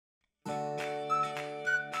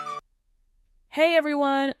Hey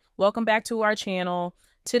everyone, welcome back to our channel.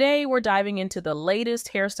 Today we're diving into the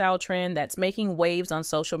latest hairstyle trend that's making waves on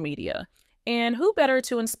social media. And who better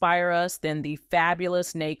to inspire us than the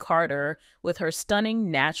fabulous Reginae Carter with her stunning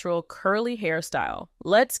natural curly hairstyle.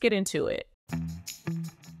 Let's get into it.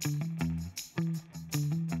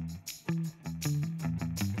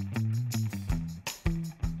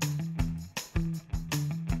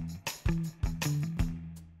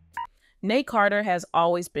 Reginae Carter has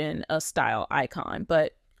always been a style icon,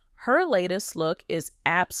 but her latest look is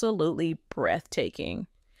absolutely breathtaking.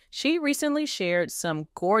 She recently shared some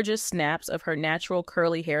gorgeous snaps of her natural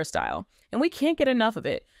curly hairstyle, and we can't get enough of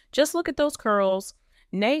it. Just look at those curls.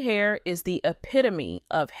 Reginae hair is the epitome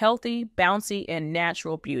of healthy, bouncy, and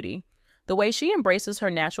natural beauty. The way she embraces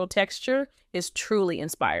her natural texture is truly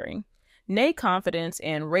inspiring. Reginae's confidence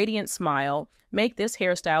and radiant smile make this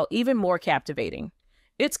hairstyle even more captivating.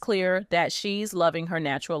 It's clear that she's loving her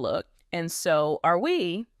natural look, and so are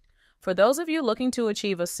we. For those of you looking to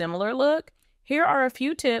achieve a similar look, here are a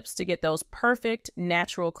few tips to get those perfect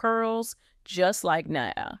natural curls just like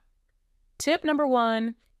Naya. Tip number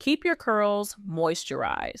 1, keep your curls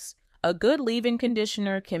moisturized. A good leave-in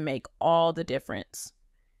conditioner can make all the difference.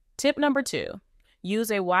 Tip number 2,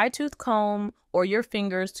 use a wide tooth comb or your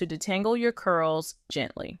fingers to detangle your curls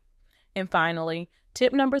gently. And finally,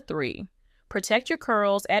 tip number 3, protect your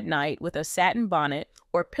curls at night with a satin bonnet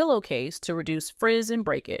or pillowcase to reduce frizz and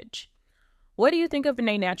breakage. What do you think of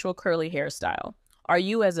Reginae's natural curly hairstyle? Are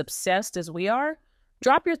you as obsessed as we are?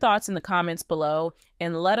 Drop your thoughts in the comments below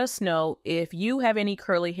and let us know if you have any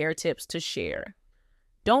curly hair tips to share.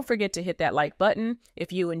 Don't forget to hit that like button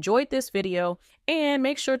if you enjoyed this video, and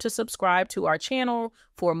make sure to subscribe to our channel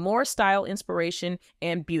for more style inspiration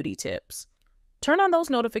and beauty tips. Turn on those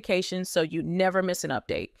notifications so you never miss an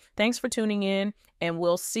update. Thanks for tuning in, and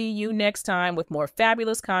we'll see you next time with more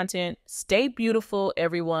fabulous content. Stay beautiful,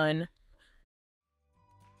 everyone.